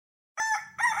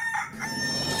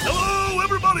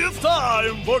everybody, it's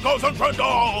time for Cox and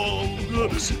Crendog!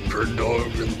 Cox and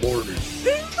Crendog in the morning.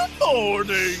 In the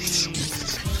morning!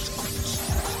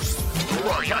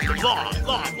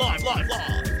 Live.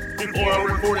 Before our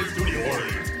recording studio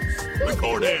audience.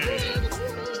 Recording!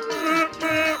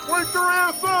 Wake your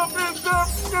ass up! It's up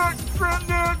next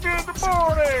Crendog in the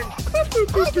morning!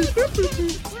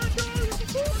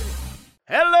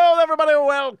 Hello, everybody.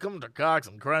 Welcome to Cox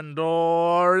and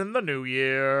Crendor in the new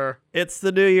year. It's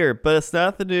the new year, but it's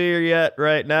not the new year yet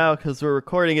right now because we're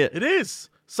recording it. It is.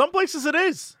 Some places it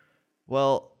is.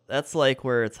 Well, that's like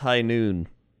where it's high noon,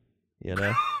 you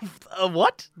know?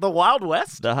 What? The Wild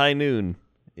West? The high noon,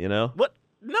 you know? What?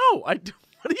 No, I do.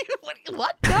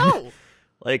 What? No.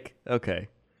 Like, okay.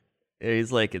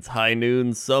 He's like, it's high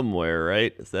noon somewhere,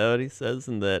 right? Is that what he says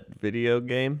in that video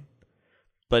game?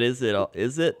 But is it?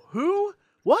 Who?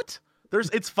 What?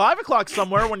 It's 5 o'clock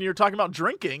somewhere when you're talking about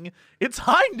drinking. It's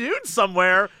high noon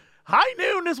somewhere. High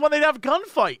noon is when they'd have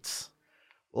gunfights.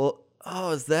 Well,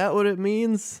 is that what it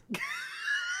means?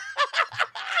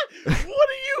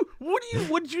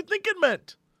 What did you think it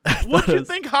meant? What did you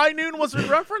think high noon was in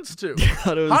reference to?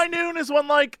 High noon is when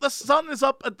like the sun is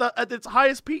up at its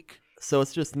highest peak. So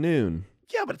it's just noon.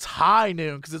 Yeah, but it's high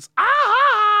noon because it's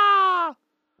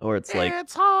Or it's like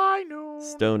it's high noon.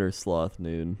 stoner sloth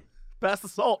noon. Pass the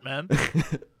salt, man.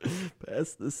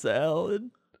 Pass the salad.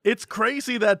 It's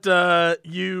crazy that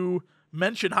you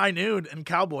mentioned high noon and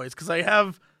cowboys because I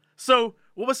have. So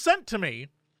what was sent to me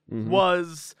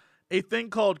was a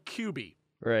thing called QB.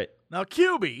 Right. Now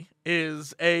QB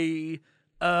is a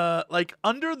like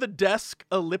under the desk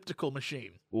elliptical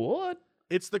machine. What?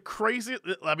 It's the craziest.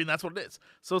 I mean, that's what it is.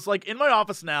 So it's like in my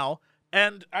office now.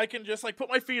 And I can just like put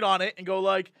my feet on it and go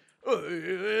like,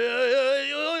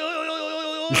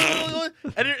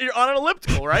 and you're on an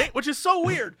elliptical, right? Which is so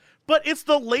weird. But it's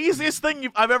the laziest thing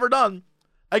I've ever done.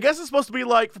 I guess it's supposed to be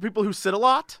like for people who sit a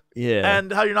lot. Yeah.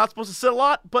 And how you're not supposed to sit a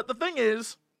lot. But the thing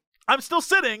is, I'm still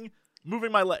sitting,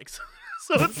 moving my legs.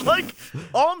 So it's like,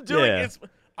 all I'm doing is,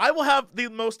 I will have the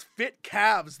most fit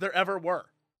calves there ever were.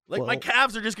 Like my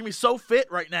calves are just going to be so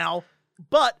fit right now.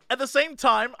 But at the same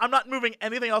time, I'm not moving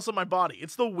anything else on my body.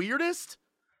 It's the weirdest.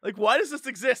 Like, why does this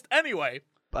exist anyway?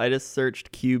 I just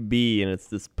searched QB, and it's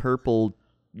this purple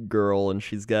girl, and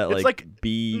she's got like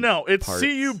B. No, it's parts.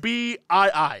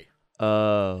 CUBII.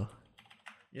 Oh.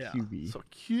 Yeah. QB. So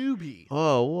QB.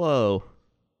 Oh, whoa.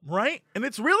 Right? And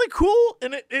it's really cool,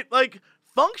 and it like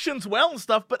functions well and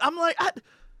stuff. But I'm like, I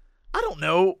don't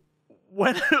know.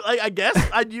 When I guess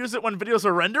I'd use it when videos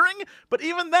are rendering, but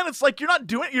even then it's like you're not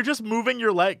doing it, you're just moving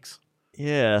your legs.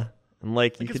 Yeah. And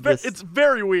like you could it's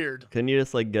very weird. Can you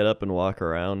just like get up and walk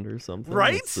around or something?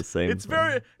 Right? It's the same it's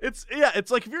thing. It's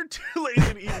like if you're too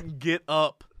lazy to even get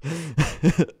up.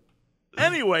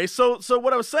 Anyway, so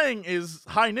what I was saying is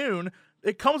high noon,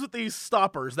 it comes with these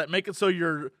stoppers that make it so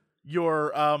your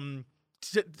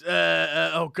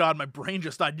oh god, my brain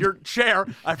just died. Your chair.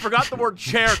 I forgot the word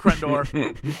chair, Crendor.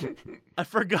 I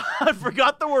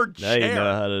forgot the word chair. Now you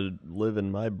know how to live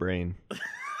in my brain.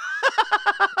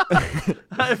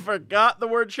 I forgot the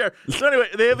word chair. So anyway,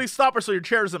 they have these stoppers so your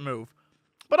chair doesn't move.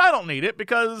 But I don't need it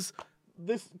because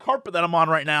this carpet that I'm on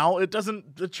right now,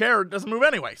 the chair doesn't move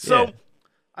anyway. So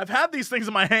I've had these things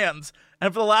in my hands,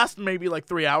 and for the last maybe like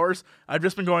 3 hours, I've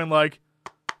just been going like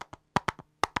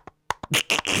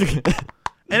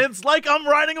and it's like I'm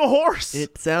riding a horse.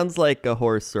 It sounds like a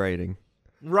horse riding.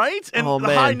 Right? And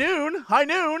high noon.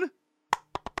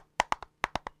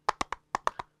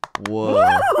 Whoa.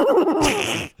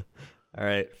 All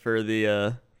right, for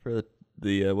the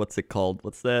what's it called?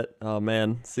 What's that? Oh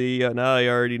man. See, now I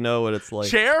already know what it's like.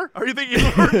 Chair? Are you thinking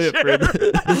of the word chair?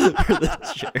 for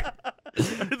the chair.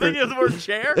 Are you thinking of the word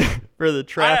chair? For the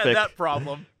traffic. I had that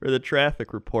problem. For the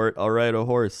traffic report, I'll ride a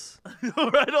horse.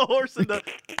 I'll ride a horse in the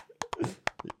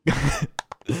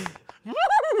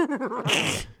All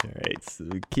right, so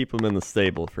we keep them in the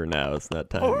stable for now. It's not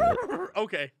time yet.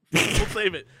 Okay, we'll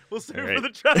save it. We'll save it for the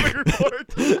traffic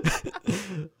report.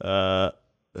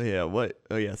 Yeah, what?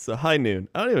 Oh, yeah, so high noon.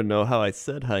 I don't even know how I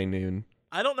said high noon.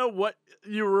 I don't know what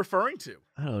you were referring to.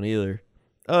 I don't either.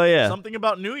 Oh, yeah. Something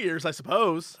about New Year's, I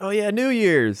suppose. Oh, yeah, New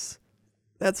Year's.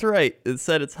 That's right. It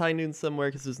said it's high noon somewhere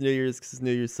because it's New Year's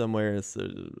somewhere.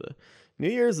 New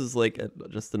Year's is like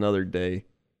just another day,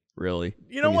 really.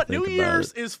 You know what? New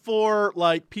Year's is for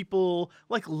like people,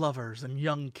 like lovers and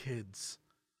young kids.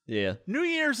 Yeah. New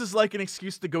Year's is like an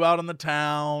excuse to go out on the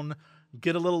town,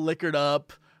 get a little liquored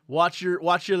up, watch your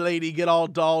lady get all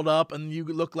dolled up, and you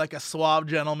look like a suave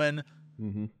gentleman.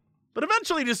 Mm-hmm. But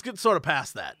eventually, just get sort of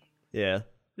past that. Yeah.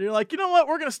 You're like, you know what?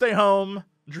 We're gonna stay home,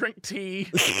 drink tea,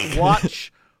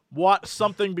 watch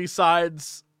something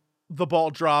besides The Ball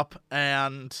Drop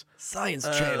and Science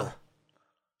Channel.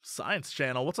 Science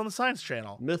Channel. What's on the Science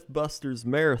Channel? Mythbusters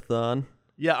Marathon.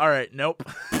 Yeah, all right. Nope.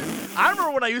 I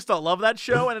remember when I used to love that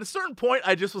show, and at a certain point,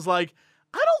 I just was like,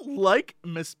 I don't like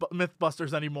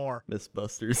Mythbusters anymore.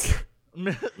 Mythbusters.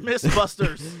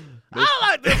 Mythbusters. I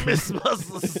like the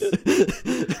Mythbusters.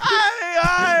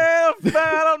 I am a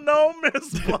fan of no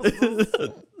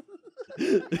Mythbusters.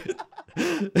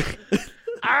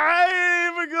 I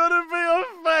ain't even gonna be a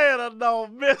fan of no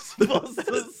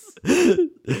Mythbusters.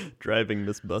 Driving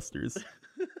Mythbusters.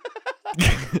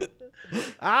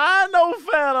 I no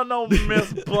fan of no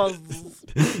Mythbusters.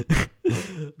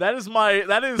 That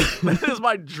is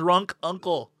my drunk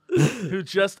uncle who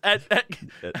just at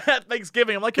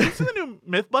Thanksgiving, I'm like, have you seen the new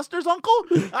Mythbusters, Uncle?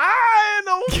 I ain't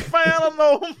no fan of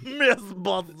no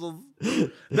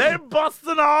Mythbusters. They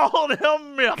busting all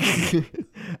them myths.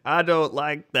 I don't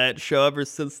like that show ever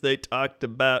since they talked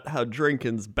about how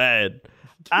drinking's bad.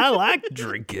 I like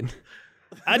drinking.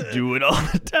 I do it all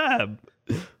the time.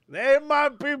 They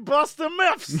might be busting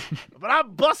myths, but I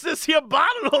bust this here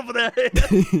bottle over their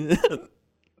head.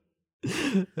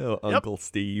 Oh, Uncle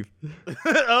Steve.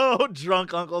 Oh,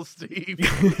 drunk Uncle Steve.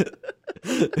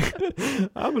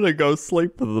 I'm gonna go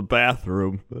sleep in the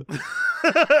bathroom.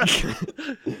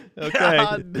 Okay.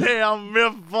 God damn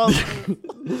Mythbusters.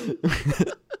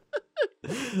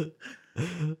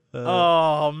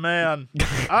 Oh man.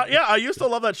 Yeah, I used to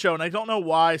love that show, and I don't know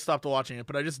why I stopped watching it,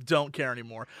 but I just don't care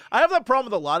anymore. I have that problem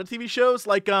with a lot of TV shows.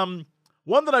 Like one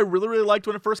that I really liked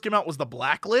when it first came out was The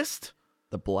Blacklist.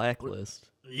 The Blacklist.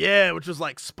 Yeah, which was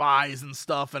like spies and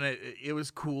stuff, and it was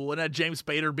cool. And it had James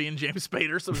Spader being James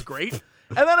Spader, so it was great.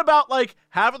 And then about like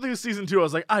halfway through season 2, I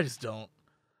was like, I just don't.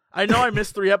 I know I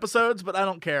missed 3 episodes, but I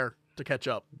don't care to catch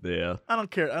up. Yeah. I don't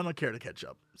care to catch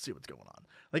up, see what's going on.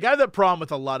 Like, I have that problem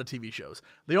with a lot of TV shows.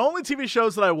 The only TV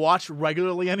shows that I watch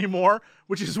regularly anymore,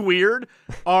 which is weird,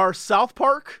 are South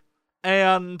Park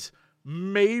and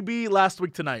maybe Last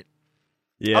Week Tonight.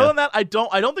 Yeah. Other than that, I don't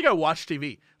think I watch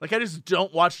TV. Like, I just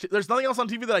don't watch. There's nothing else on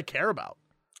TV that I care about.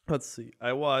 Let's see.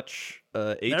 I watch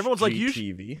HGTV. Everyone's like,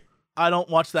 you I don't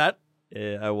watch that.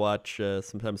 Yeah, I watch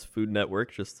sometimes Food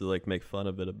Network just to like make fun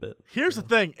of it a bit. Here's the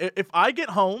thing: if I get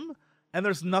home and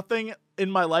there's nothing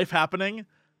in my life happening,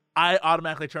 I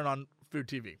automatically turn on Food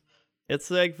TV.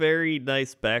 It's like very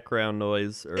nice background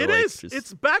noise. Or it like is. Just...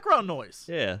 It's background noise.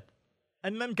 Yeah.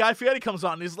 And then Guy Fieri comes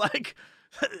on and he's like,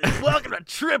 welcome to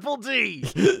Triple D.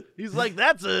 He's like,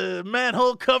 that's a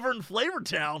manhole cover in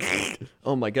Flavortown.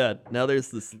 Oh my God. Now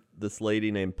there's this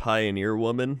lady named Pioneer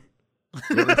Woman.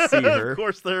 You ever see her? Of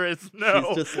course there is. No,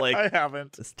 she's just like I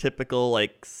haven't. This typical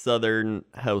like Southern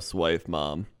housewife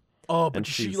mom. Oh, but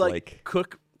does she like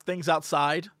cook things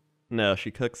outside? No, she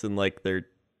cooks in like their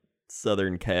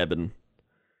Southern cabin.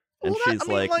 And Well, she's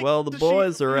like, like, well, the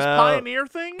boys are out pioneer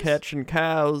things? catching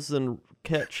cows and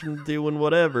doing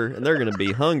whatever, and they're gonna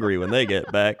be hungry when they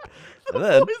get back. And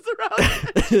then, boys are out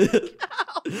catching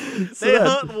cows. They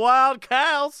hunt wild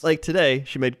cows. Like today,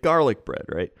 she made garlic bread,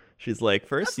 right? She's like,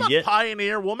 first That's you not get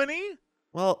pioneer womany.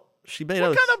 Well, she made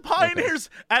What kind of pioneers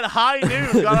at high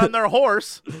noon got on their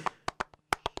horse,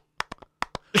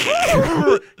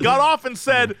 got off and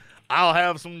said, I'll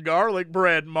have some garlic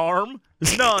bread, marm.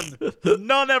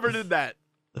 None ever did that.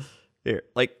 Here,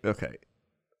 like, okay.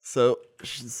 So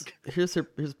here's a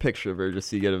picture of her just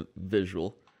so you get a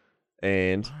visual.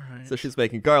 And so she's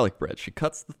making garlic bread. She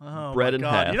cuts the bread in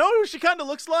half. You know who she kind of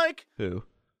looks like? Who?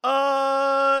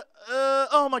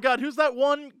 Oh my God, who's that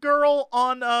one girl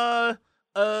on,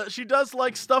 she does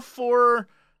like stuff for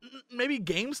maybe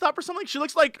GameStop or something? She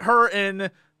looks like her in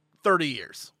 30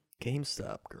 years.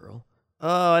 GameStop girl.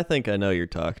 Oh, I think I know who you're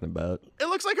talking about. It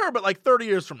looks like her, but like 30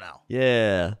 years from now.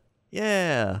 Yeah.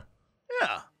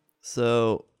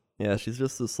 So, yeah, she's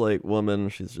just this like woman.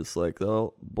 She's just like,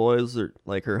 oh, boys are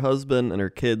like her husband and her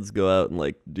kids go out and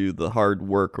like do the hard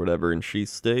work or whatever, and she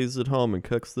stays at home and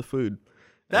cooks the food.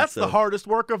 That's the hardest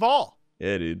work of all.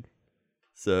 Yeah, dude.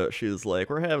 So she was like,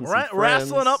 we're having some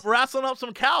friends. Wrestling up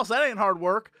some cows. That ain't hard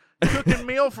work. Cooking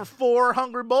meal for 4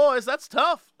 hungry boys. That's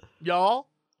tough, y'all.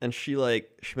 And she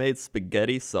made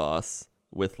spaghetti sauce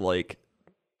with like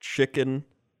chicken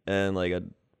and like a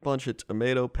bunch of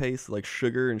tomato paste, like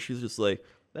sugar. And she's just like,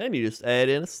 then you just add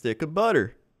in a stick of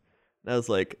butter. And I was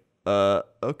like,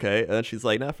 okay. And then she's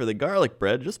like, now for the garlic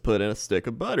bread, just put in a stick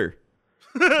of butter.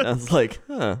 And I was like,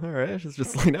 all right. She's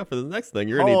just like, now for the next thing,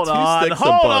 you're going to need 2 sticks of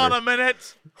butter. Hold on a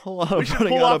minute. Hold on. We should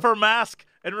pull off her mask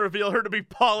and reveal her to be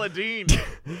Paula Deen.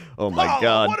 Oh my Paula,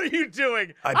 God. what are you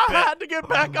doing? I had to get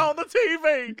back on the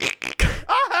TV.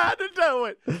 I had to do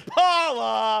it.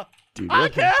 Paula, dude, I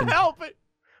can't help it.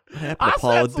 What happened I to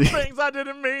Paula said some Deen? things I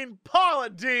didn't mean. Paula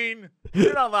Deen,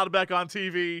 you're not allowed back on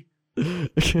TV. I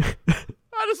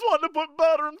just wanted to put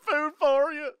butter in food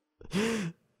for you.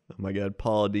 Oh my god,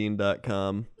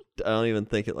 PaulaDeen.com. I don't even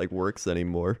think it like works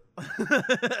anymore.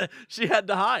 She had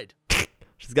to hide.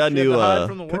 She's got a She had new to hide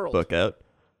from the world. cookbook out.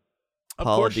 Of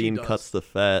Paula course she Deen does. cuts the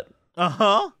fat.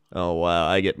 Uh-huh. Oh wow,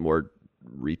 I get more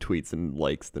retweets and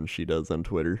likes than she does on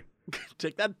Twitter.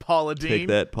 Take that, Paula Deen. Take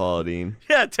that, Paula Deen.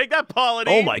 Yeah, take that, Paula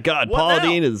Deen. Oh my god, What Paula now?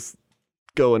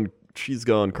 Deen she's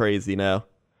going crazy now.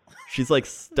 She's like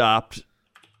stopped.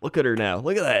 Look at her now.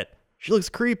 Look at that. She looks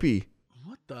creepy.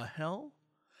 What the hell?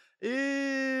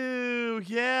 Ew,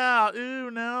 yeah,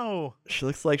 ew, no. She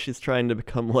looks like she's trying to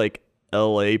become like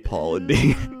LA Paula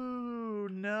Deen. Ooh,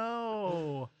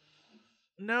 no.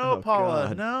 No, Oh,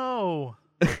 Paula, God. no.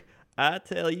 I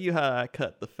tell you how I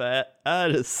cut the fat. I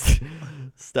just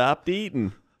stopped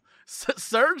eating.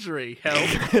 Surgery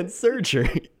helped. And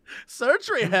surgery.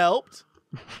 Surgery helped.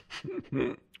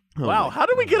 Oh Wow, my how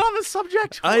did we get on this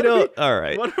subject? I don't. All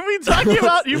right. What are we talking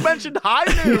about? You mentioned high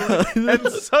noon,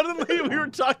 and suddenly we were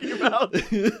talking about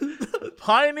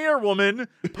Pioneer Woman.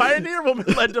 Pioneer Woman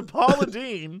led to Paula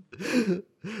Deen.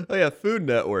 Oh yeah, Food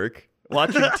Network.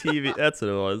 Watching TV. That's what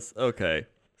it was. Okay.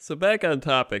 So back on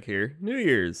topic here. New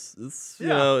Year's. It's you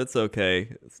Yeah. know, it's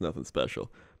okay. It's nothing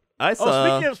special. I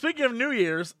saw. Oh, speaking of New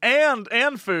Year's and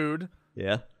food,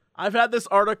 Yeah. I've had this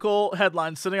article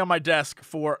headline sitting on my desk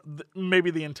for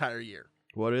maybe the entire year.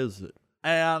 What is it?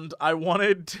 And I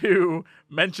wanted to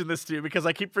mention this to you because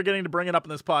I keep forgetting to bring it up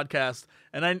in this podcast.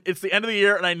 And it's the end of the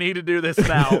year, and I need to do this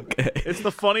now. Okay. It's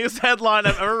the funniest headline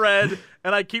I've ever read,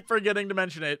 and I keep forgetting to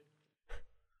mention it.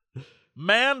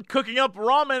 Man cooking up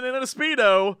ramen in a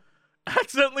Speedo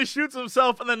accidentally shoots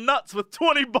himself in the nuts with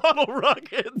 20 bottle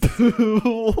rockets.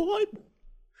 What?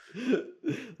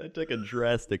 That took a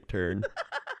drastic turn.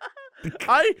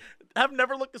 I have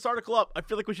never looked this article up. I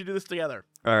feel like we should do this together.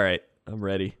 All right, I'm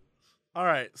ready. All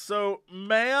right, so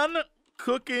man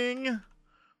cooking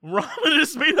ramen in a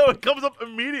Speedo. It comes up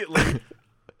immediately.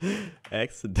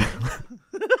 Accidentally.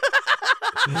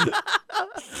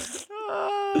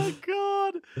 Oh,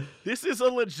 God. This is a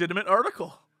legitimate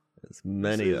article. There's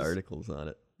many is- articles on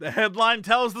it. The headline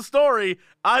tells the story.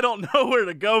 I don't know where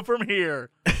to go from here.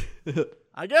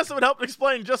 I guess it would help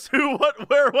explain just who, what,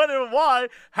 where, when, and why,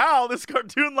 how this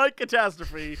cartoon-like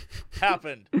catastrophe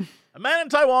happened. A man in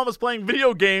Taiwan was playing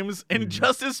video games in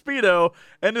just his Speedo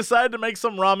and decided to make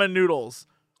some ramen noodles.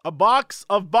 A box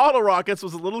of bottle rockets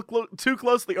was a little too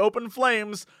close to the open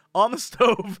flames on the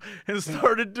stove and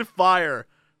started to fire.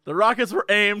 The rockets were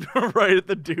aimed right at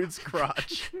the dude's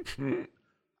crotch.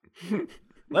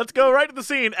 Let's go right to the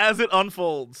scene as it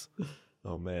unfolds.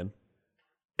 Oh man.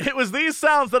 It was these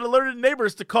sounds that alerted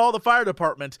neighbors to call the fire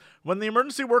department. When the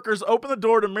emergency workers opened the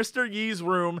door to Mr. Yi's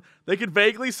room, they could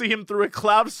vaguely see him through a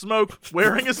cloud of smoke,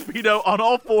 wearing a Speedo on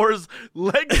all fours,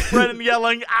 legs spread and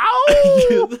yelling,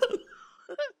 "Ow!"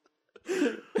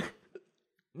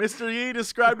 Mr. Yi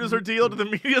described his ordeal to the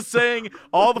media, saying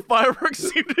all the fireworks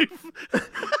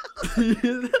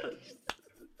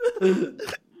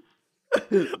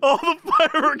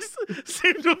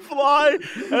seemed to fly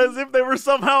as if they were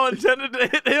somehow intended to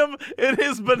hit him in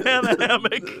his banana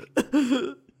hammock.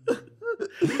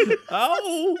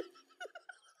 Ow!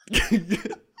 His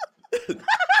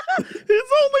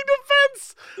only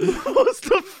defense was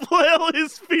to flail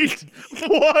his feet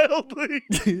wildly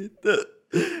in a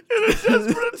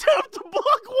desperate attempt to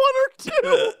block one or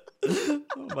two.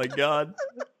 Oh my god.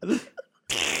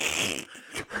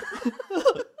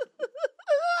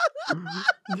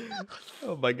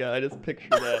 Oh my god, I just picture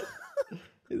that.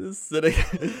 He's just sitting,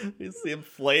 you see him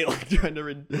flailing, trying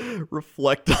to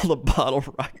reflect all the bottle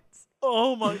rockets.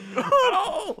 Oh my god.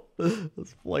 Oh!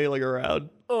 Just flailing around.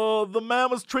 The man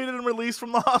was treated and released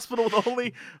from the hospital with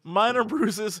only minor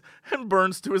bruises and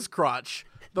burns to his crotch.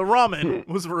 The ramen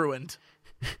was ruined.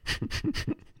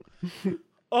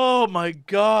 Oh my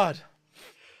god.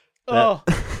 Oh,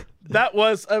 that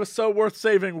was so worth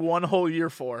saving one whole year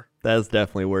for. That was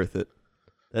definitely worth it.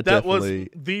 That was definitely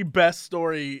the best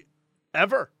story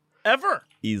ever. Ever.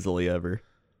 easily ever.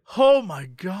 Oh my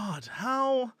god.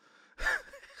 How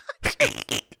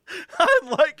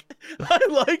I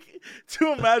like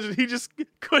to imagine he just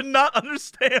could not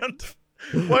understand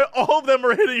why all of them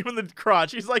are hitting him in the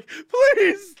crotch. He's like,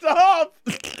 please stop.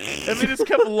 And they just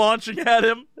kept launching at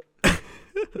him.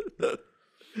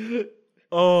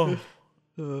 Oh.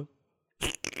 Well,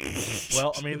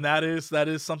 I mean, that is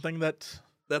something that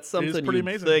That's something pretty you'd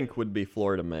amazing. think would be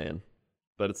Florida Man.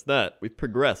 But it's not. We've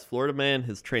progressed. Florida Man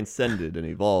has transcended and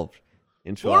evolved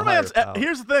into Florida a higher Man's power.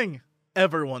 here's the thing.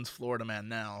 Everyone's Florida man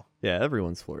now. Yeah,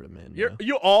 everyone's Florida man.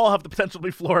 You all have the potential to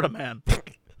be Florida man.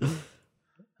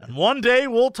 And one day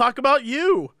we'll talk about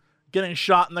you getting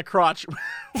shot in the crotch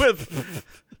with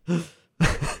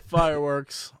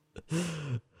fireworks.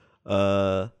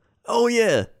 Oh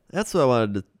yeah, that's what I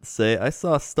wanted to say. I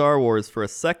saw Star Wars for a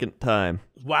second time.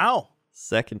 Wow.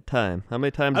 Second time. How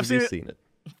many times have you seen it?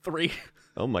 3.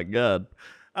 Oh my god.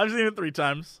 I've seen it 3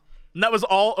 times. And that was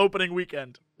all opening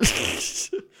weekend.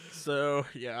 So,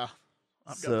 yeah.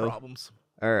 I've got problems.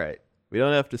 All right. We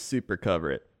don't have to super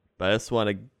cover it. But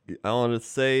I want to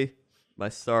say my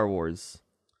Star Wars,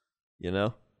 you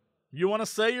know? You want to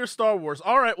say your Star Wars.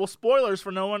 All right, well, spoilers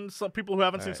for some people who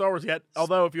haven't seen Star Wars yet.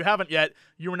 Although, if you haven't yet,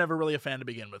 you were never really a fan to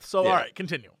begin with. So, all right,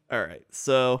 continue. All right.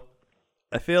 So,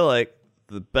 I feel like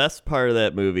the best part of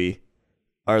that movie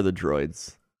are the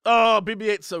droids. Oh,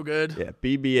 BB-8's so good. Yeah,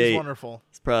 BB-8. He's wonderful.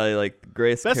 It's probably like the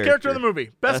greatest Best character in the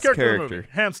movie. Best character in the movie.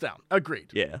 Hands down.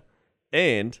 Agreed. Yeah.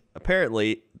 And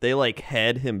apparently they like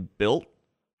had him built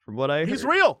from what I heard. He's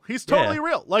real. He's totally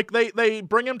real. Like they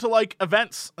bring him to like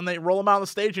events and they roll him out on the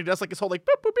stage and he does like his whole like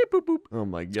boop boop beep boop boop. Oh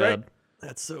my god. Great.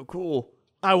 That's so cool.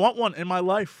 I want one in my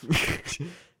life.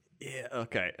 Yeah,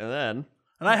 okay. And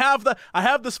I have the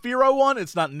Sphero one.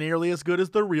 It's not nearly as good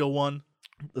as the real one.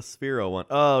 The Sphero one.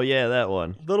 Oh yeah, that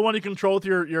one. Little one you control with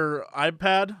your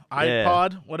iPod,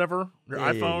 whatever, your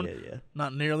iPhone. Yeah.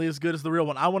 Not nearly as good as the real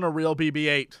one. I want a real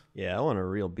BB-8. Yeah, I want a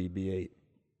real BB-8.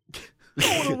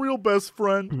 I want a real best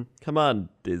friend. Come on,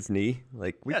 Disney.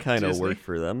 Like, we kind of work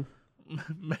for them.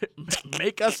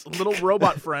 Make us little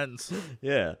robot friends.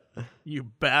 Yeah. You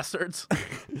bastards.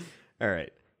 All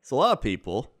right. So a lot of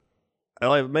people,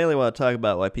 I mainly want to talk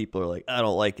about why people are like, I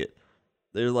don't like it.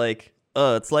 They're like,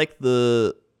 it's like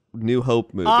the New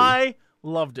Hope movie. I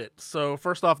loved it. So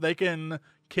first off, they can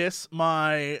kiss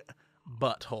my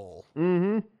butthole.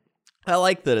 Mm-hmm. I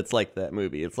like that it's like that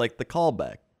movie. It's like the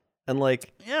callback. And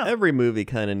like every movie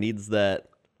kind of needs that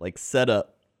like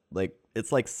setup. Like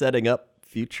it's like setting up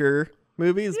future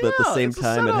movies, but at the same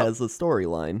time it has a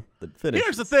storyline that finishes.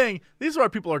 Here's the thing. These are why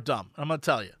people are dumb. I'm going to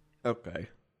tell you. Okay.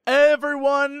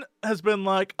 Everyone has been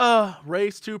like,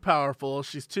 Rey's too powerful.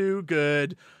 She's too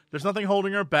good. There's nothing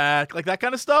holding her back. Like that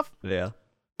kind of stuff. Yeah.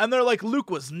 And they're like, Luke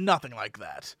was nothing like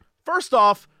that. First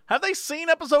off, have they seen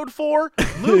episode 4?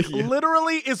 Luke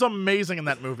literally is amazing in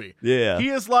that movie. Yeah. He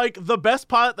is like the best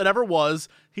pilot that ever was.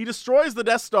 He destroys the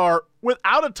Death Star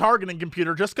without a targeting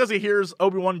computer just because he hears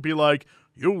Obi-Wan be like,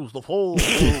 use the Force.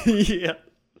 Yeah.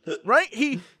 Right?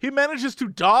 He manages to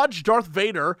dodge Darth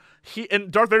Vader.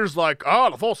 And Darth Vader's like,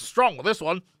 the Force is strong with this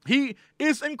one. He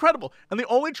is incredible. And the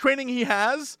only training he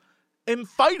has in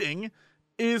fighting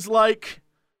is like,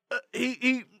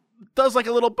 he does like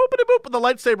a little boopity-boop with the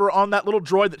lightsaber on that little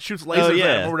droid that shoots lasers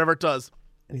at him or whatever it does.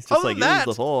 And he's just like, use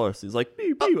the Force. He's like,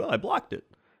 pew, pew, I blocked it.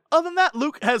 Other than that,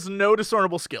 Luke has no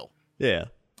discernible skill. Yeah.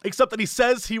 Except that he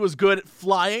says he was good at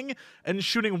flying and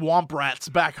shooting womp rats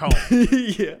back home.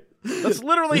 Yeah. That's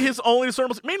literally his only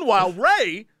discernible skill. Meanwhile,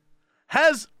 Rey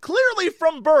has clearly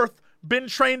from birth been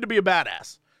trained to be a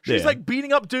badass. She's like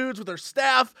beating up dudes with her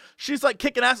staff. She's like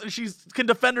kicking ass and she can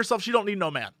defend herself. She don't need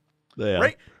no man. Yeah.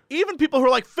 Right? Even people who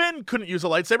are like, Finn couldn't use a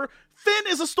lightsaber. Finn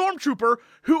is a stormtrooper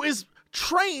who is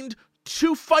trained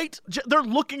to fight. They're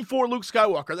looking for Luke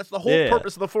Skywalker. That's the whole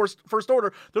purpose of the First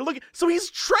Order. They're looking. So he's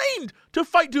trained to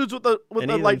fight dudes with the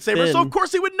lightsaber. Finn, so of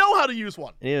course he would know how to use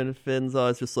one. And even Finn's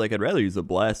always just like, I'd rather use a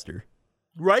blaster.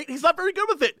 Right? He's not very good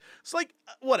with it. It's like,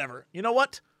 whatever. You know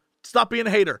what? Stop being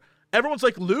a hater. Everyone's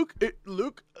like, Luke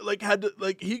like had to,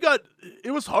 like,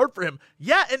 it was hard for him.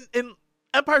 Yeah, in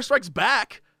Empire Strikes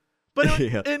Back. But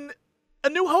in A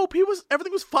New Hope,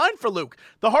 everything was fine for Luke.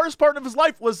 The hardest part of his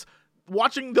life was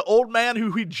watching the old man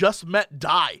who he just met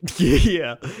die.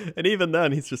 Yeah. And even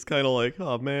then, he's just kind of like,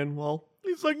 oh, man, well.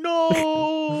 He's like, no.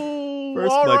 All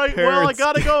right, well, I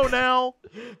gotta go now.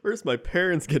 First, my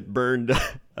parents get burned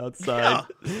outside.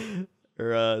 Yeah.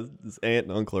 Or his aunt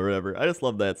and uncle or whatever. I just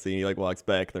love that scene. He like walks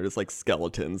back and they're just like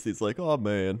skeletons. He's like, oh,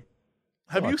 man.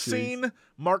 Have you seen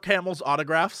Mark Hamill's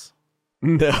autographs?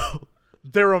 No.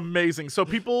 They're amazing. So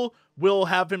people will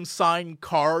have him sign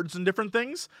cards and different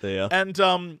things. Yeah. And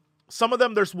some of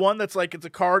them, there's one that's like, it's a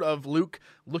card of Luke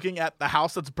looking at the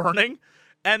house that's burning.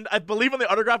 And I believe on the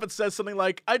autograph it says something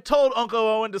like, I told Uncle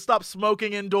Owen to stop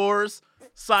smoking indoors.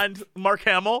 Signed Mark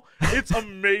Hamill. It's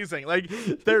amazing. Like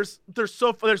there's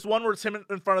one where it's him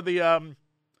in front of the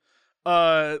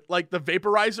like the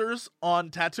vaporizers on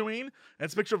Tatooine. And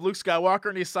it's a picture of Luke Skywalker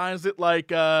and he signs it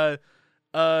like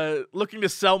looking to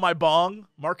sell my bong,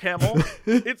 Mark Hamill.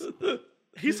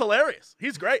 He's hilarious.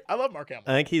 He's great. I love Mark Hamill.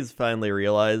 I think he's finally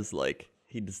realized like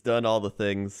he's done all the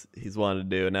things he's wanted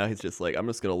to do, and now he's just like, I'm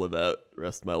just gonna live out the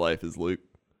rest of my life as Luke,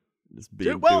 just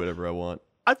do whatever I want.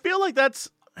 I feel like that's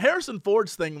Harrison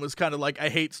Ford's thing was kind of like, I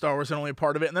hate Star Wars and only a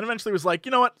part of it, and then eventually was like,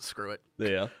 you know what, screw it.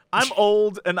 Yeah, I'm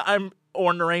old and I'm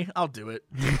ornery. I'll do it.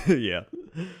 Yeah,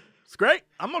 it's great.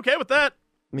 I'm okay with that.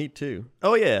 Me too.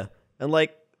 Oh yeah, and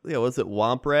like, was it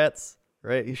Womp Rats?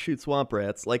 Right, he shoots Womp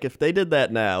Rats. Like, if they did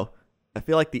that now, I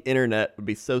feel like the internet would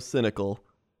be so cynical.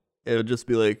 It would just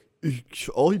be like,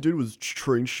 all he did was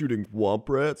train shooting Womp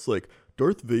Rats. Like,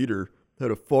 Darth Vader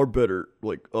had a far better,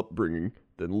 like, upbringing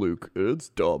than Luke. It's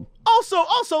dumb. Also,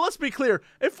 let's be clear.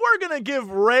 If we're going to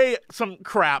give Rey some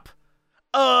crap,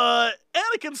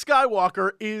 Anakin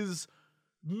Skywalker is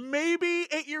maybe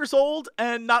 8 years old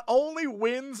and not only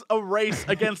wins a race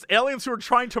against aliens who are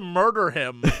trying to murder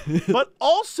him, but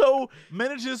also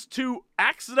manages to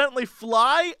accidentally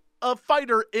fly a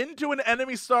fighter into an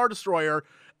enemy Star Destroyer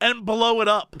and blow it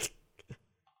up.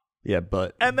 Yeah,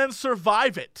 but... and then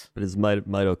survive it. But his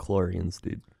mitochlorians,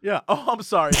 dude. Yeah. Oh, I'm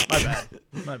sorry.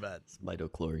 My bad. His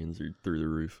mitochlorians are through the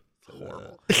roof.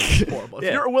 Horrible. Horrible. Yeah,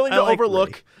 if you're willing I to like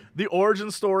overlook Rey. the origin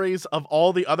stories of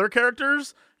all the other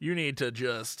characters, you need to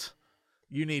just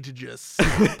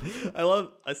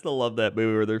I still love that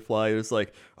movie where they're flying. It's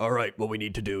like, all right, what we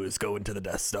need to do is go into the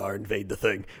Death Star, invade the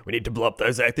thing. We need to blow up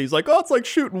those actors. He's like, oh, it's like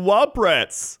shooting Womp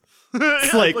Rats.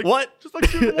 It's like, what? Just like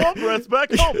shooting Womp Rats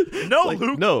back home. No, like,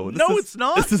 Luke. No, It's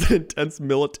not. This is an intense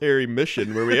military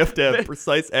mission where we have to have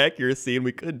precise accuracy and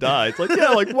we could die. It's like,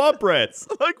 yeah, like Womp Rats.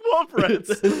 Like Womp Rats.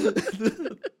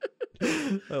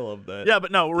 I love that. Yeah,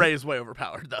 but no, Rey is way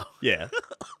overpowered, though. Yeah.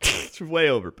 It's way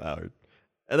overpowered.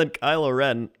 And then Kylo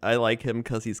Ren, I like him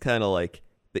because he's kind of like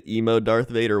the emo Darth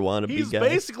Vader wannabe He's guy.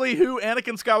 basically who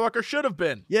Anakin Skywalker should have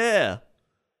been. Yeah.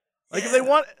 Like, if they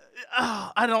want...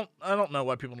 I don't know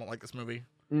why people don't like this movie.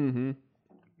 Mm-hmm.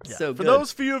 Yeah. So For good.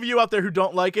 those few of you out there who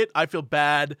don't like it, I feel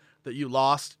bad that you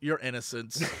lost your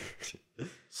innocence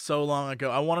so long ago.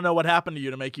 I want to know what happened to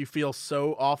you to make you feel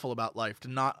so awful about life, to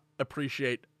not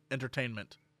appreciate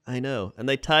entertainment. I know. And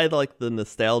they tied like the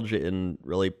nostalgia in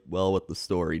really well with the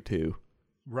story too.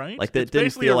 Right? Like, that it's didn't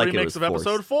basically feel a like it remix was of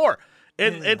episode forced.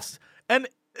 4. And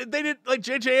they did, like,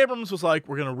 J.J. Abrams was like,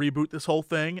 we're going to reboot this whole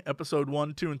thing. Episode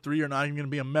 1, 2, and 3 are not even going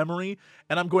to be a memory,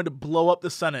 and I'm going to blow up the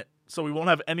Senate so we won't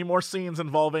have any more scenes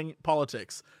involving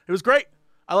politics. It was great.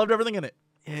 I loved everything in it.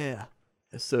 Yeah.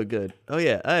 It's so good. Oh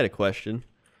yeah, I had a question.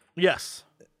 Yes.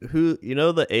 Who,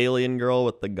 the alien girl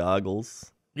with the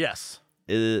goggles? Yes.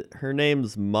 Her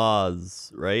name's Maz,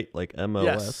 right? Like M-O-S.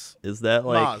 Yes. Is that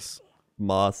like Maz.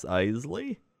 Mos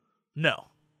Eisley? No.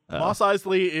 Oh. Mos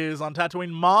Eisley is on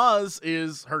Tatooine. Maz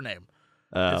is her name.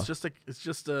 Oh. It's just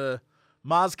a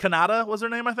Maz Kanata was her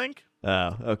name, I think.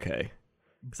 Oh, okay.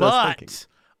 'Cause I was But thinking-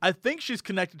 I think she's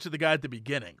connected to the guy at the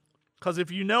beginning. Because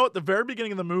if you know at the very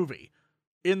beginning of the movie,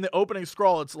 in the opening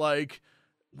scroll, it's like,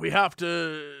 we have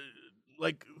to,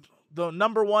 like, the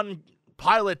number one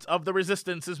pilot of the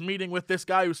Resistance is meeting with this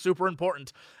guy who's super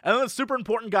important. And then the super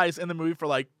important guy is in the movie for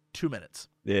like 2 minutes.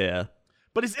 Yeah.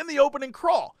 But he's in the opening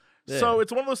crawl. Yeah. So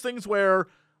it's one of those things where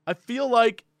I feel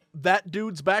like that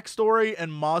dude's backstory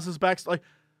and Maz's backstory,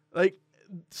 like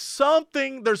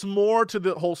something, there's more to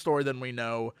the whole story than we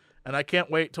know. And I can't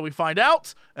wait till we find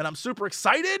out. And I'm super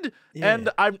excited. Yeah. And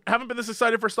I haven't been this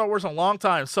excited for Star Wars in a long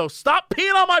time. So stop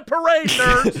peeing on my parade,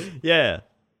 nerds. Yeah.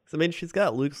 I mean, she's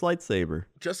got Luke's lightsaber.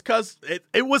 Just because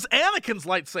it was Anakin's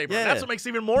lightsaber. Yeah. That's what makes it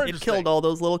even more It interesting. killed all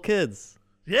those little kids.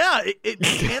 Yeah,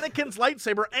 it's Anakin's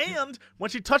lightsaber. And when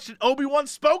she touched it, Obi-Wan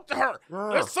spoke to her.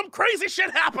 There's some crazy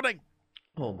shit happening.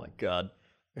 Oh my god.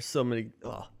 There's so many.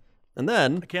 Oh. And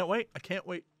then I can't wait.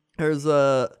 there's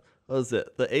what was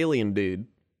it? The alien dude.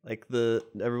 Like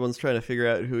everyone's trying to figure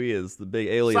out who he is. The big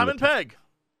alien. Simon Pegg.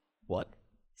 What?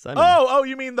 Simon. Oh,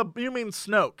 you mean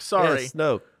Snoke. Sorry. Yeah,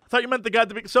 Snoke. I thought you meant the guy at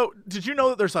the beginning. So, did you know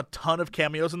that there's a ton of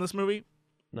cameos in this movie?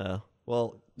 No.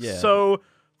 Well, yeah. So,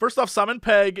 first off, Simon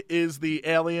Pegg is the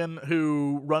alien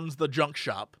who runs the junk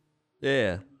shop.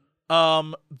 Yeah.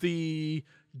 The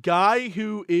guy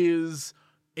who is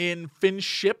in Finn's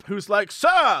ship, who's like,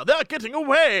 "Sir, they're getting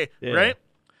away," Yeah. right?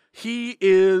 He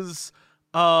is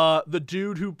the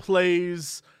dude who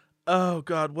plays, oh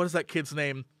god, what is that kid's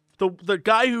name? The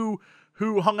guy who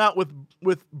hung out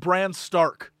with Bran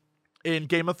Stark in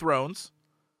Game of Thrones.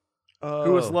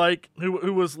 Who was like I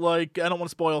don't want to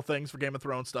spoil things for Game of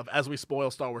Thrones stuff as we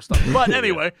spoil Star Wars stuff. But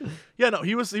anyway,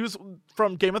 he was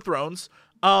from Game of Thrones.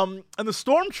 And the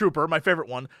Stormtrooper, my favorite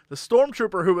one, the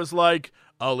Stormtrooper who was like,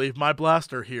 "I'll leave my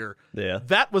blaster here." Yeah.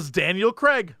 That was Daniel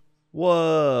Craig.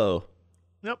 Whoa.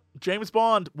 Yep. James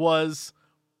Bond was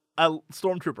a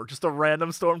Stormtrooper, just a random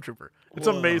Stormtrooper. It's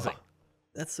Whoa. amazing.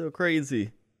 That's so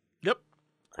crazy. Yep.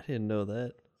 I didn't know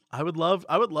that. I would love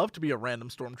to be a random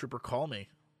stormtrooper. Call me.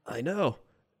 I know.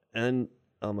 And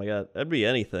oh my god, that'd be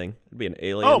anything. It'd be an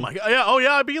alien. Oh my god,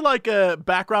 yeah, I'd be like a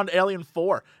background Alien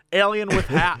 4, alien with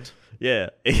hat. Yeah,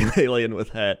 alien with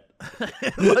hat.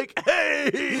 Like,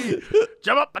 hey,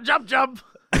 jump up, jump.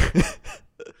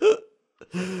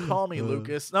 Call me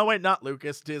Lucas. No, wait, not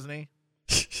Lucas. Disney.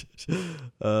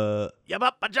 Jump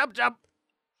up, jump.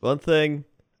 One thing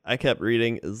I kept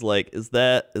reading is like, is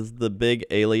the big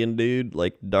alien dude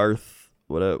like Darth?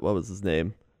 What was his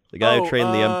name? The guy who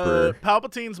trained the Emperor.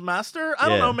 Palpatine's master? I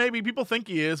don't know. Maybe people think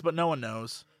he is, but no one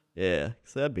knows. Yeah,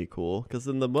 so that'd be cool. Because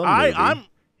in the one movie,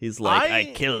 he's like, I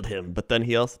killed him. But then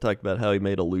he also talked about how he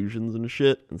made illusions and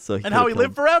shit. And how he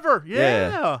lived forever.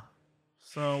 Yeah.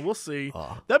 So we'll see.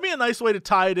 That'd be a nice way to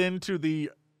tie it into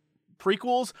the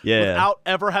prequels without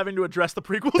ever having to address the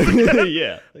prequels again.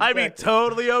 Yeah. Exactly. I'd be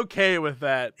totally okay with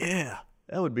that. Yeah.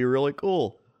 That would be really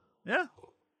cool. Yeah.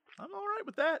 I'm all right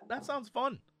with that. That sounds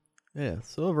fun. Yeah,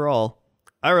 so overall,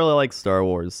 I really like Star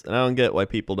Wars, and I don't get why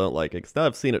people don't like it, because now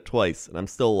I've seen it twice, and I'm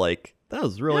still like, that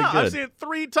was really good. I've seen it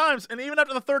 3 times, and even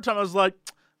after the 3rd time, I was like,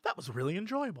 that was really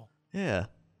enjoyable. Yeah.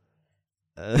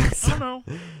 I don't know.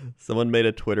 Someone made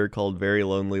a Twitter called Very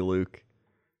Lonely Luke,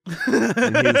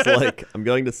 and he's like, I'm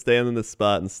going to stand in this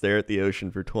spot and stare at the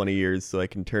ocean for 20 years so I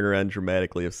can turn around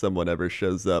dramatically if someone ever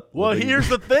shows up. Well, here's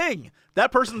the thing.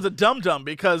 That person's a dum-dum,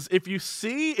 because if you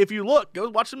look, go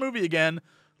watch the movie again,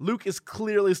 Luke is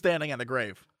clearly standing at a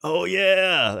grave. Oh,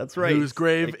 yeah, that's right. Whose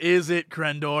grave is it,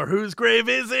 Krendor? Whose grave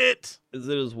is it? Is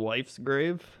it his wife's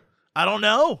grave? I don't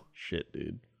know. Shit,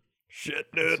 dude.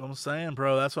 That's what I'm saying,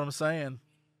 bro. That's what I'm saying.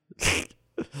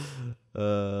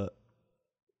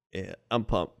 Yeah, I'm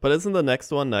pumped. But isn't the next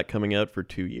one not coming out for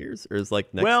 2 years? Or is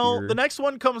like next year? Well, the next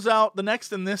one comes out, the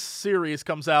next in this series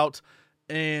comes out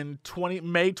in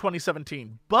May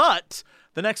 2017. But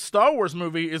the next Star Wars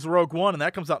movie is Rogue One, and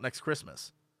that comes out next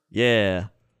Christmas. Yeah.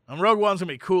 And Rogue One's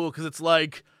gonna be cool because it's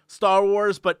like Star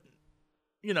Wars, but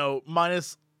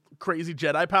minus crazy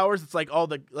Jedi powers. It's like all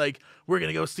the we're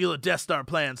gonna go steal a Death Star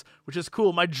plans, which is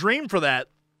cool. My dream for that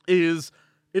is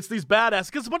it's these badasses,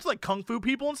 because it's a bunch of like kung fu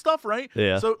people and stuff, right?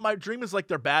 Yeah. So my dream is like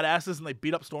they're badasses and they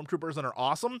beat up stormtroopers and are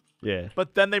awesome. Yeah.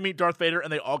 But then they meet Darth Vader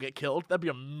and they all get killed. That'd be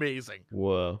amazing.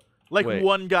 Whoa. Like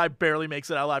one guy barely makes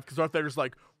it out alive because Darth Vader's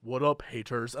like, "What up,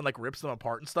 haters?" and like rips them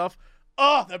apart and stuff.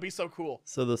 Oh, that'd be so cool.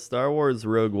 So the Star Wars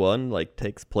Rogue One like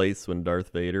takes place when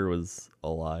Darth Vader was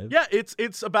alive? Yeah,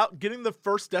 it's about getting the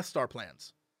first Death Star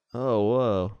plans. Oh,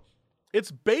 whoa. It's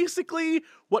basically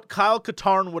what Kyle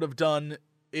Katarn would have done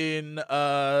in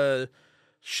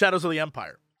Shadows of the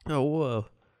Empire. Oh, whoa.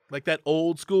 Like that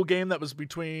old school game that was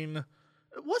between...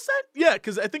 What's that? Yeah,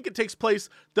 because I think it takes place...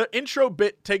 The intro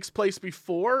bit takes place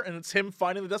before, and it's him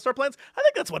finding the Death Star plans. I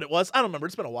think that's what it was. I don't remember.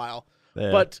 It's been a while.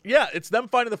 Yeah. But yeah, it's them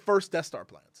finding the first Death Star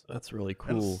plans. That's really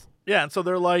cool. And so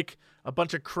they're like a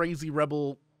bunch of crazy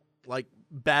rebel, like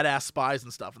badass spies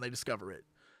and stuff, and they discover it.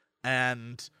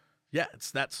 And yeah,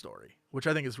 it's that story, which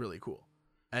I think is really cool.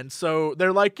 And so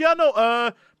they're like, yeah,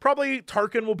 no, probably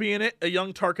Tarkin will be in it. A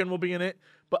young Tarkin will be in it.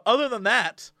 But other than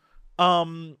that,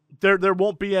 there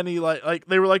won't be any like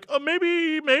they were like, oh,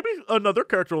 maybe another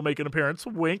character will make an appearance.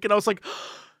 Wink. And I was like,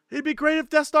 it'd be great if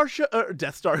Death Star, a young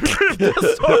Death Star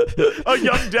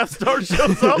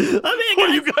shows up. What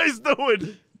are you guys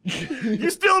doing? You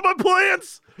stealing my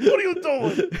plans? What are you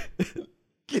doing?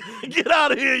 Get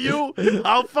out of here, you!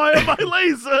 I'll fire my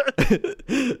laser.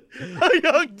 A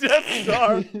young Death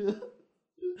Star.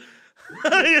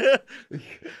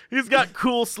 He's got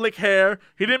cool, slick hair.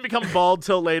 He didn't become bald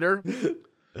till later.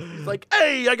 He's like,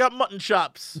 hey, I got mutton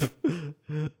chops.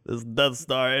 This Death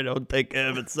Star don't take care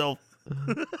of itself.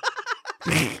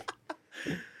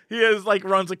 He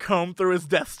runs a comb through his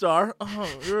Death Star.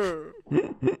 Oh,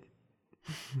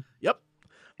 yep.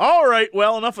 All right,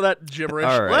 well, enough of that gibberish.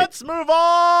 All right. Let's move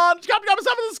on. Got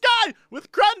stuff in the sky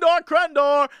with Krendor.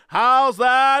 Krendor, how's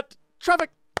that traffic?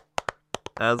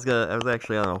 I was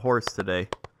actually on a horse today.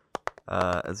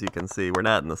 As you can see, we're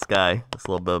not in the sky. There's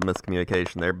a little bit of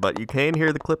miscommunication there, but you can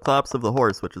hear the clip-clops of the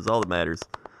horse, which is all that matters.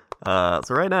 So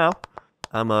right now,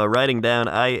 I'm riding down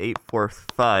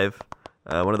I-845,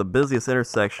 one of the busiest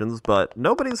intersections, but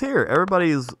nobody's here.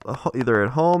 Everybody's either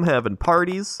at home having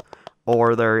parties,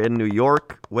 or they're in New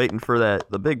York waiting for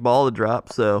the big ball to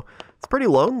drop, so it's pretty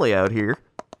lonely out here.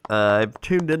 I've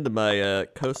tuned into my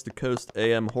coast-to-coast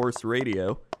AM horse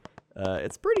radio.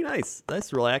 It's pretty nice.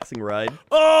 Nice, relaxing ride.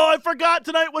 Oh, I forgot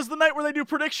tonight was the night where they do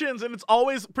predictions, and it's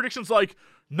always predictions like,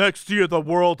 next year the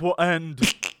world will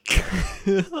end.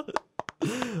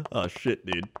 Oh, shit,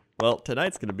 dude. Well,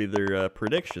 tonight's going to be their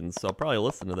predictions, so I'll probably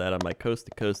listen to that on my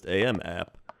coast-to-coast AM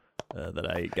app. that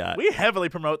I got. We heavily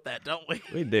promote that, don't we?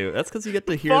 We do. That's because you get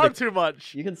to hear Far too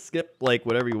much. You can skip like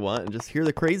whatever you want and just hear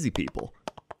the crazy people.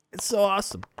 It's so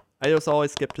awesome. I just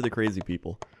always skip to the crazy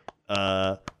people.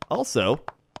 Also,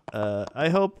 I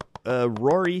hope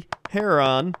Rory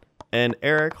Heron and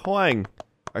Eric Huang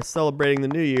are celebrating the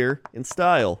new year in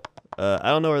style. I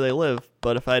don't know where they live,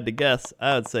 but if I had to guess,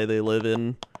 I would say they live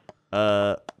in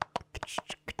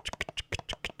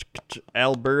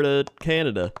Alberta,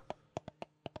 Canada.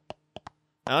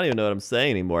 I don't even know what I'm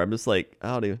saying anymore. I'm just like, I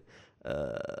don't even...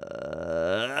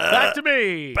 Back to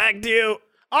me. Back to you.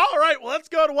 All right, well, let's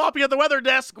go to Whoppy at the weather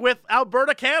desk with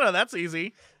Alberta, Canada. That's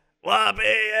easy. Whoppy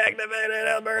activated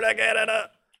Alberta, Canada.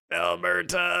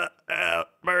 Alberta.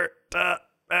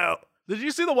 Did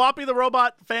you see the Whoppy the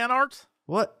robot fan art?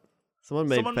 What? Someone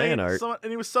made fan art.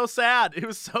 And he was so sad. He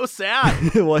was so sad.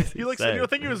 He looks. You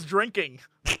think he was drinking?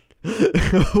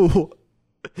 Yeah.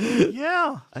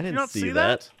 I didn't you not see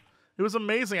that. It was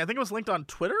amazing. I think it was linked on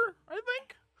Twitter. I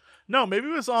think. No, maybe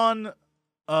it was on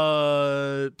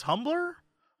Tumblr.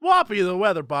 Whoppy the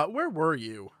weather bot. Where were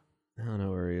you? I don't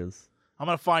know where he is. I'm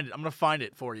gonna find it. I'm gonna find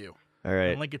it for you. All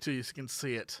right. I'll link it to you so you can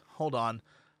see it. Hold on.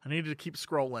 I need to keep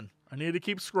scrolling. Keep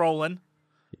scrolling.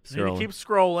 Keep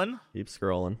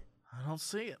scrolling. I don't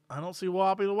see it. I don't see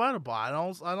Whoppy the weather bot.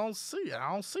 I don't see it.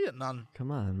 I don't see it none.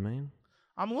 Come on, man.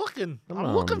 I'm looking. Come I'm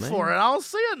on, looking man. for it. I don't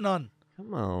see it none.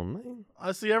 Come on, man.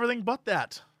 I see everything but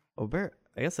that. I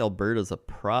guess Alberta's a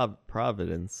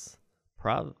Providence.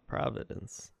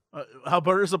 Providence.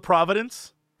 Alberta's a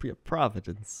Providence? Yeah,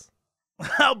 Providence.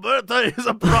 Alberta is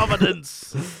a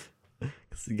Providence.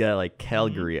 Because you got like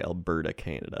Calgary, Alberta,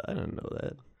 Canada. I don't know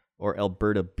that. Or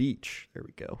Alberta Beach. There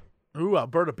we go. Ooh,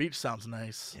 Alberta Beach sounds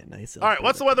nice. Yeah, nice. All right,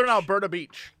 what's the weather in Alberta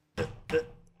Beach?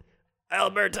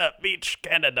 Alberta Beach,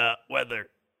 Canada weather.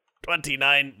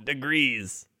 29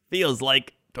 degrees. Feels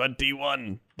like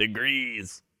 21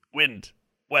 degrees. Wind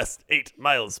west 8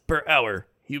 miles per hour.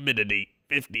 Humidity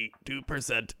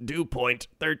 52%. Dew point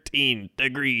 13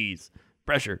 degrees.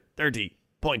 Pressure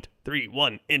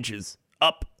 30.31 inches.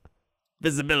 Up.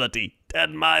 Visibility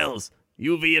 10 miles.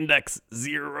 UV index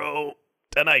 0.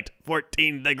 Tonight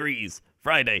 14 degrees.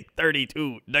 Friday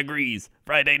 32 degrees.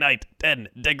 Friday night 10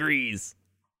 degrees.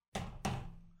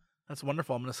 That's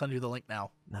wonderful. I'm going to send you the link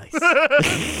now. Nice.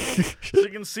 So you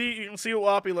can see what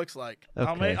Whoppy looks like.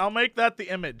 Okay. I'll make that the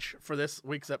image for this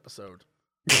week's episode.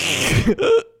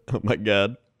 Oh my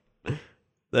god.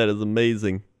 That is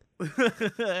amazing.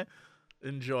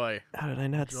 Enjoy. How did I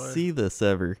not see this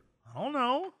ever? I don't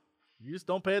know. You just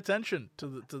don't pay attention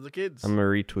to the kids. I'm gonna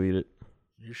retweet it.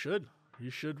 You should.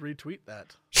 You should retweet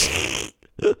that.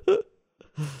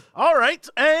 All right,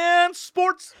 and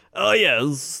sports. Oh yeah,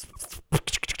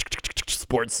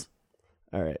 sports.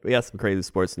 All right, we got some crazy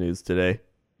sports news today.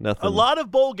 Nothing. A lot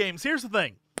of bowl games. Here's the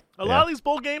thing. A lot of these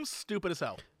bowl games, stupid as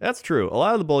hell. That's true. A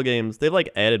lot of the bowl games, they've like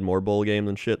added more bowl games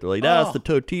and shit. They're like, it's the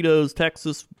Totitos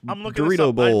Texas I'm looking Dorito this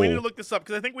up. Bowl. We need to look this up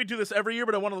because I think we do this every year,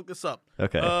 but I want to look this up.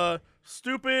 Okay.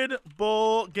 Stupid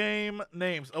bowl game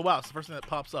names. Oh wow, it's the first thing that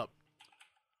pops up.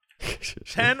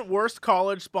 10 worst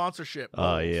college sponsorship bowls.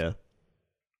 Oh yeah.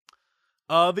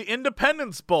 The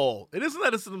Independence Bowl. It isn't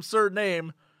that it's an absurd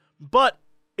name, but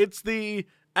it's the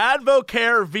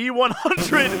Advocare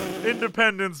V100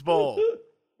 Independence Bowl.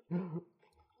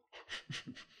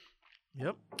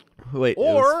 Yep. Wait.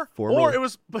 Or it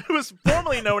was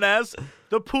formerly known as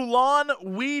the Poulon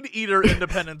Weed Eater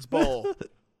Independence Bowl.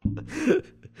 Of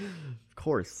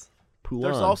course. Poulon.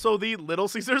 There's also the Little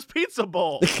Caesars Pizza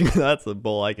Bowl. That's a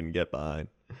bowl I can get behind.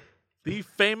 The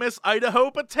famous Idaho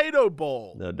Potato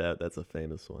Bowl. No doubt, that's a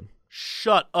famous one.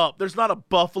 Shut up. There's not a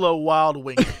Buffalo Wild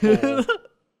Wings Bowl.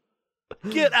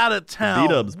 Get out of town.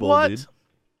 B-Dubs Bowl, what? dude.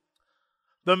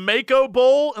 The Mako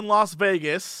Bowl in Las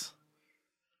Vegas.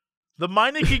 The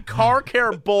Meineke Car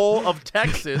Care Bowl of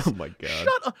Texas. Oh my god.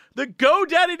 Shut up. The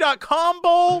GoDaddy.com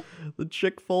Bowl. The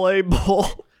Chick-fil-A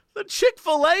Bowl. The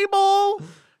Chick-fil-A Bowl.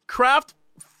 Kraft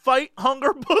Fight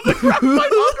Hunger Bowl. The Kraft Fight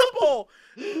Hunger Bowl.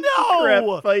 No.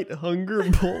 Kraft Fight Hunger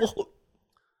Bowl.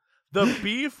 The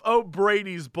Beef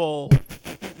O'Brady's Bowl.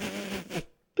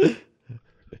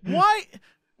 Why?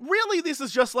 Really, this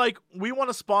is just like, we want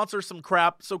to sponsor some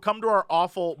crap, so come to our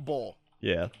awful bowl.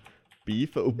 Yeah.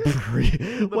 Beef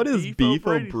O'Brady. What is Beef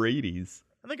O'Brady's?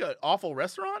 I think an awful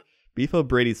restaurant? Beef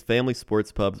O'Brady's family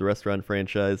sports pub, the restaurant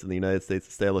franchise in the United States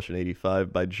established in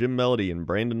 1985 by Jim Melody in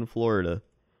Brandon, Florida.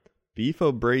 Beef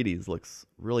O'Brady's looks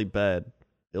really bad.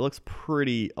 It looks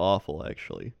pretty awful,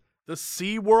 actually. The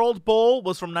SeaWorld Bowl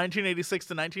was from 1986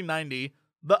 to 1990.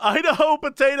 The Idaho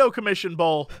Potato Commission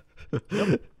Bowl.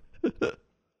 Yep.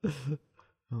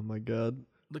 Oh my god.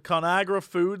 The Conagra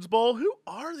Foods Bowl. Who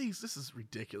are these? This is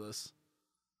ridiculous.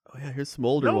 Oh yeah, here's some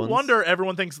older ones. No wonder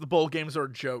everyone thinks the bowl games are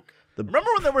a joke. Remember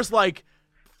when there was like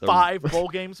 5 bowl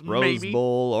games? Rose maybe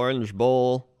Bowl, Orange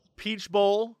Bowl, Peach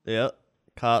Bowl. yeah,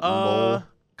 Cotton Bowl,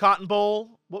 Cotton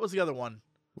Bowl. What was the other one?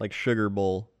 like Sugar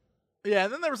Bowl. Yeah,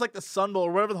 and then there was like the Sun Bowl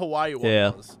or whatever the Hawaii one Yeah.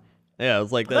 was. Yeah, it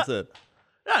was like that's it.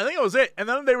 Yeah, I think it was it. And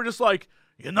then they were just like,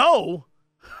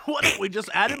 what if we just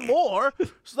added more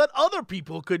so that other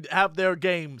people could have their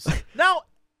games? Now,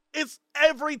 it's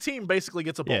every team basically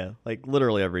gets a bowl. Yeah, like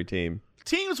literally every team.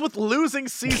 Teams with losing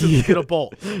seasons get a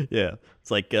bowl. Yeah,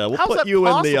 it's like we'll How's put that you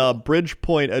in the possible?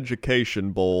 Bridgepoint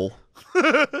Education Bowl.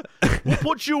 We'll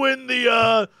put you in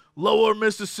the Lower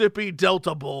Mississippi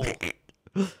Delta Bowl.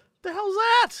 The hell's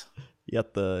that? You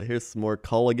got here's some more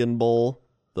Culligan Bowl,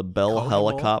 the Bell Culligan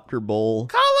Helicopter Bowl,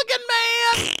 Culligan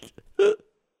Man!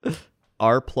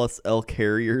 R plus L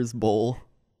Carriers Bowl,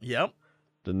 Yep.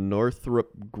 the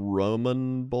Northrop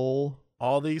Grumman Bowl,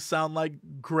 All these sound like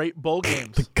great bowl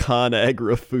games.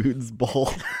 ConAgra Foods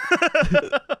Bowl.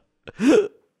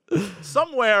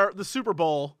 Somewhere, the Super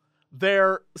Bowl,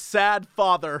 their sad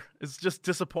father is just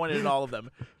disappointed in all of them.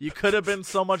 You could have been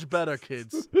so much better,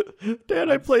 kids. Dad,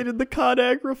 I played in the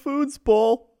ConAgra Foods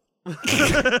Bowl. You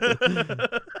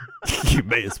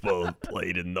may as well have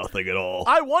played in nothing at all.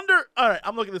 I wonder. All right,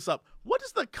 I'm looking this up. What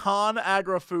does the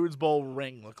ConAgra Foods Bowl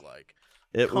ring look like?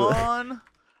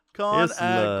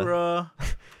 ConAgra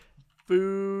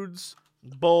Foods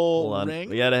Bowl Hold on. ring.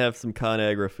 We gotta have some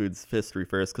ConAgra Foods history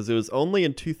first, because it was only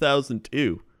in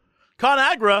 2002.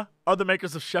 ConAgra are the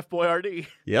makers of Chef Boyardee.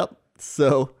 Yep.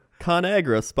 So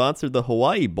ConAgra sponsored the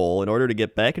Hawaii Bowl in order to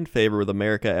get back in favor with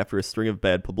America after a string of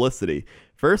bad publicity.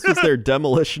 First was their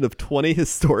demolition of 20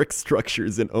 historic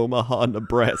structures in Omaha,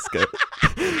 Nebraska.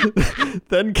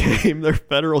 Then came their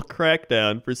federal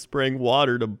crackdown for spraying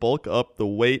water to bulk up the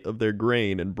weight of their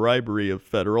grain and bribery of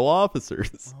federal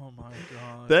officers. Oh my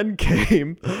god. Then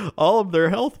came all of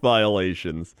their health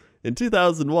violations. In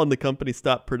 2001, the company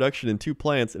stopped production in 2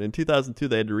 plants, and in 2002,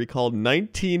 they had to recall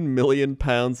 19 million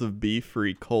pounds of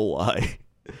beef-free coli.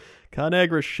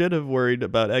 ConAgra should have worried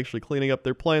about actually cleaning up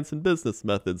their plants and business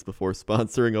methods before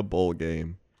sponsoring a bowl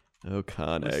game. Oh,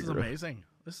 ConAgra. This is amazing.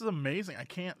 This is amazing. I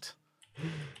can't.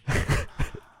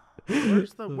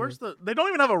 Where's the? They don't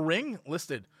even have a ring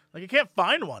listed. Like, you can't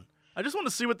find one. I just want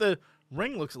to see what the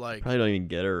ring looks like. Probably don't even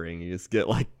get a ring. You just get,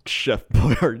 like, Chef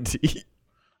Boyardee.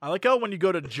 I like how when you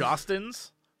go to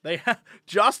Jostens, they have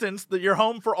Jostens, that you're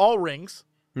home for all rings.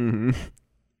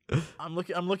 Mm-hmm. I'm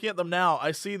looking at them now.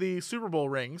 I see the Super Bowl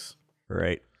rings.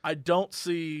 Right. I don't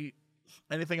see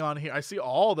anything on here. I see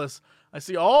all this. I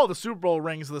see all the Super Bowl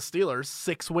rings of the Steelers.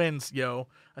 6 wins, yo.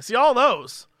 I see all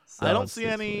those. I don't see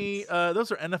any.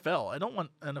 Those are NFL. I don't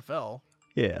want NFL.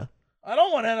 Yeah. I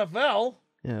don't want NFL.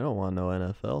 Yeah, I don't want no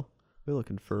NFL. We're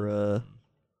looking for,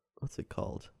 what's it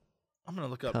called? I'm going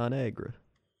to look up ConAgra.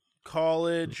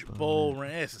 college bowl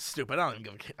ring. This is stupid. I don't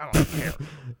even care.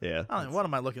 Yeah. What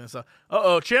am I looking this up?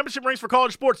 Championship rings for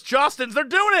college sports. Jostens, they're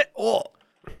doing it. Oh,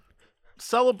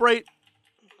 celebrate.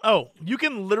 Oh, you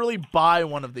can literally buy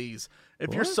one of these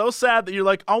if you're so sad that you're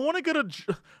like, I want to get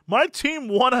my team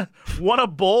won a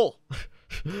bowl.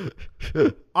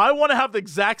 I want to have the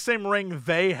exact same ring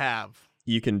they have.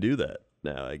 You can do that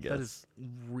now, I guess. That is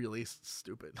really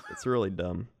stupid. It's really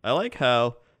dumb. I like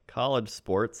how college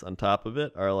sports on top of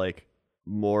it are like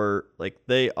more like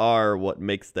they are what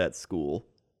makes that school.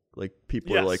 Like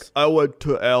people are like, I went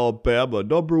to Alabama,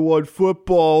 #1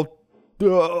 football.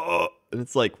 Duh. And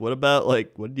it's like, what about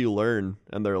like, what did you learn?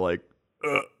 And they're like,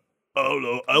 I don't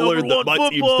know. I learned that my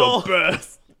football. team's the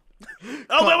best.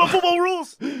 Alabama football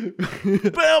rules.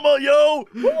 Bama, yo.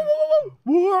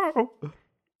 Whoa.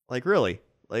 Like really?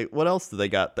 Like what else do they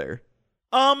got there?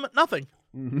 Nothing.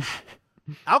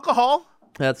 Alcohol.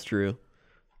 That's true.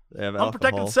 They have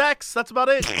Unprotected alcohol. sex. That's about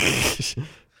it.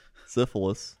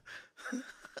 Syphilis.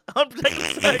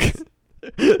 Unprotected sex.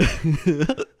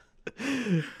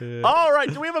 All right.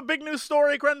 Do we have a big news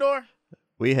story, Krendor?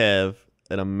 We have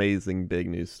an amazing big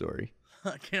news story.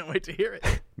 I can't wait to hear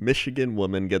it. Michigan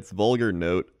woman gets vulgar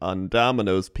note on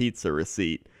Domino's pizza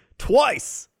receipt.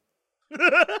 Twice!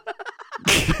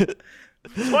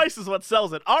 Twice is what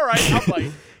sells it. All right. I'll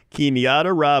bite.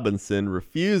 Kenyatta Robinson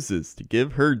refuses to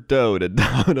give her dough to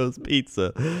Domino's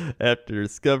Pizza after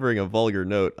discovering a vulgar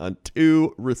note on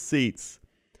 2 receipts.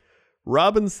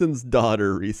 Robinson's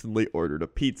daughter recently ordered a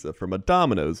pizza from a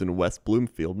Domino's in West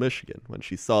Bloomfield, Michigan. When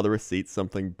she saw the receipt,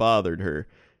 something bothered her,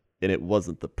 and it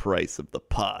wasn't the price of the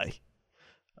pie.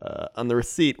 On the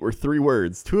receipt were 3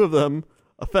 words, 2 of them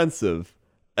offensive.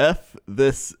 F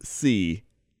this C.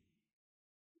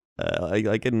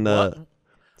 I can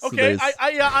Okay,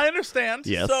 I understand.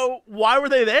 Yes. So why were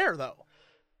they there, though?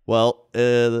 Well,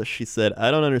 she said,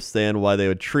 I don't understand why they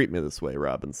would treat me this way,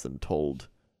 Robinson told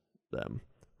them.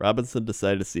 Robinson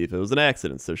decided to see if it was an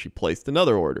accident, so she placed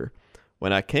another order.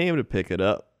 When I came to pick it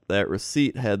up, that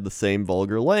receipt had the same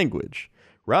vulgar language.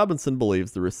 Robinson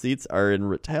believes the receipts are in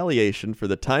retaliation for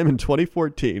the time in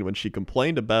 2014 when she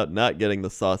complained about not getting the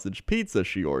sausage pizza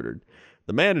she ordered.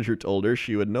 The manager told her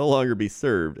she would no longer be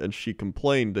served, and she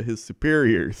complained to his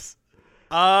superiors.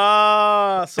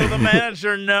 Ah, so the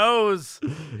manager knows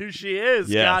who she is.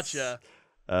 Yes. Gotcha.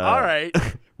 All right.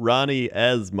 Ronnie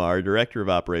Asmar, director of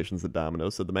operations at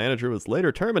Domino's, said the manager was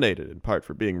later terminated, in part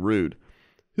for being rude.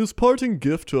 His parting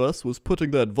gift to us was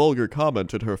putting that vulgar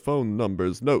comment in her phone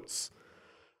number's notes.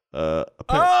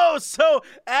 Oh, so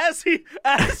that's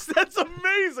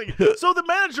amazing. So the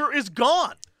manager is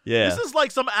gone. Yeah. This is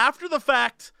like some after the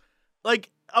fact,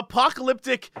 like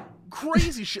apocalyptic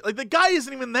crazy shit. Like the guy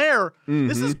isn't even there. Mm-hmm.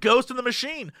 This is Ghost in the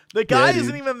Machine. The guy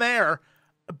isn't even there.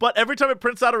 But every time it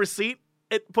prints out a receipt,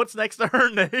 it puts next to her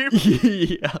name.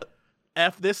 Yeah.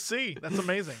 F this C. That's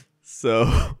amazing.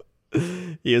 So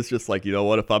he is just like, you know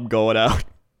what? If I'm going out,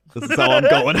 this is how I'm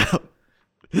going out.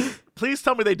 Please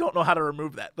tell me they don't know how to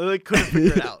remove that. They couldn't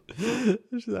figure it out.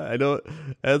 I know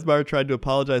Asmar tried to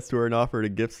apologize to her and offered a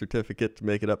gift certificate to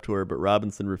make it up to her, but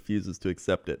Robinson refuses to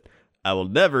accept it. I will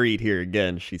never eat here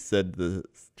again, she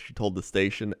told the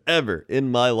station, ever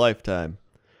in my lifetime.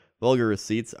 Vulgar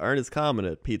receipts aren't as common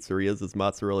at pizzerias as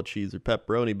mozzarella cheese or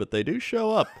pepperoni, but they do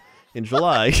show up. In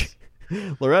July,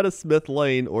 Loretta Smith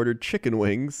Lane ordered chicken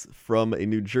wings from a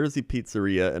New Jersey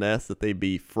pizzeria and asked that they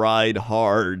be fried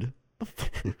hard.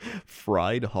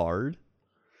 Fried hard?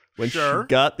 When she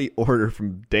got the order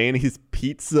from Danny's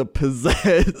Pizza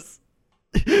Pizzazz,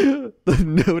 the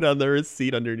note on the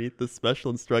receipt underneath the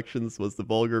special instructions was the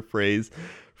vulgar phrase,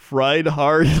 fried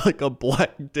hard like a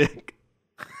black dick.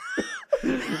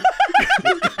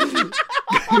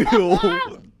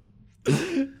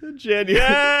 January.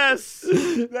 Yes!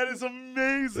 That is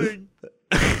amazing.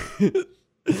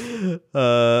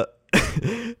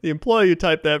 The employee who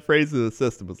typed that phrase in the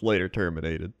system was later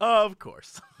terminated. Of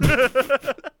course.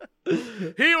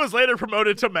 He was later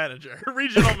promoted to manager,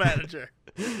 regional manager.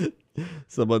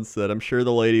 Someone said, I'm sure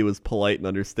the lady was polite and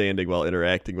understanding while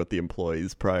interacting with the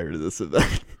employees prior to this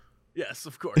event. Yes,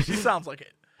 of course. She sounds like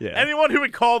it. Yeah. Anyone who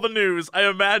would call the news, I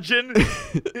imagine,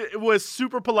 it was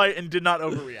super polite and did not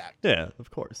overreact. Yeah, of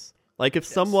course. Like if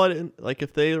someone, like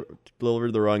if they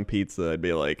delivered the wrong pizza, I'd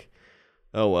be like,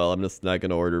 oh, well, I'm just not going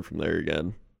to order from there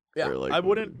again. Yeah, like, I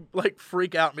wouldn't like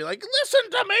freak out and be like, listen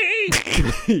to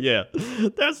me. Yeah,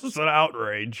 this is an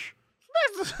outrage.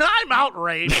 I'm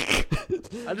outraged.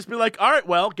 I'd just be like, all right,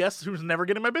 well, guess who's never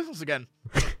getting my business again?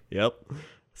 Yep.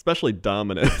 Especially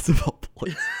Domino's of all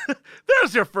places.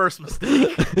 There's your first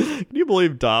mistake. Can you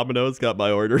believe Domino's got my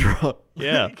order wrong?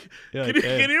 Yeah.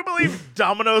 Can you believe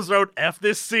Domino's wrote F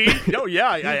this C? Oh, yeah,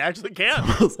 I actually can.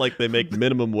 It's like they make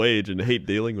minimum wage and hate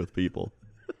dealing with people.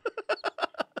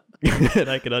 And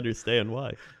I can understand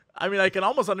why. I mean, I can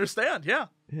almost understand, yeah.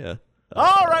 Yeah.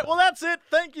 All right, well, that's it.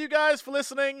 Thank you guys for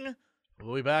listening.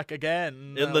 We'll be back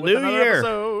again in the with new another year.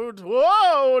 Episode.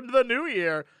 Whoa, in the new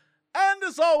year. And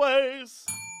as always,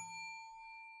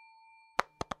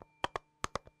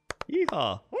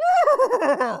 yeehaw.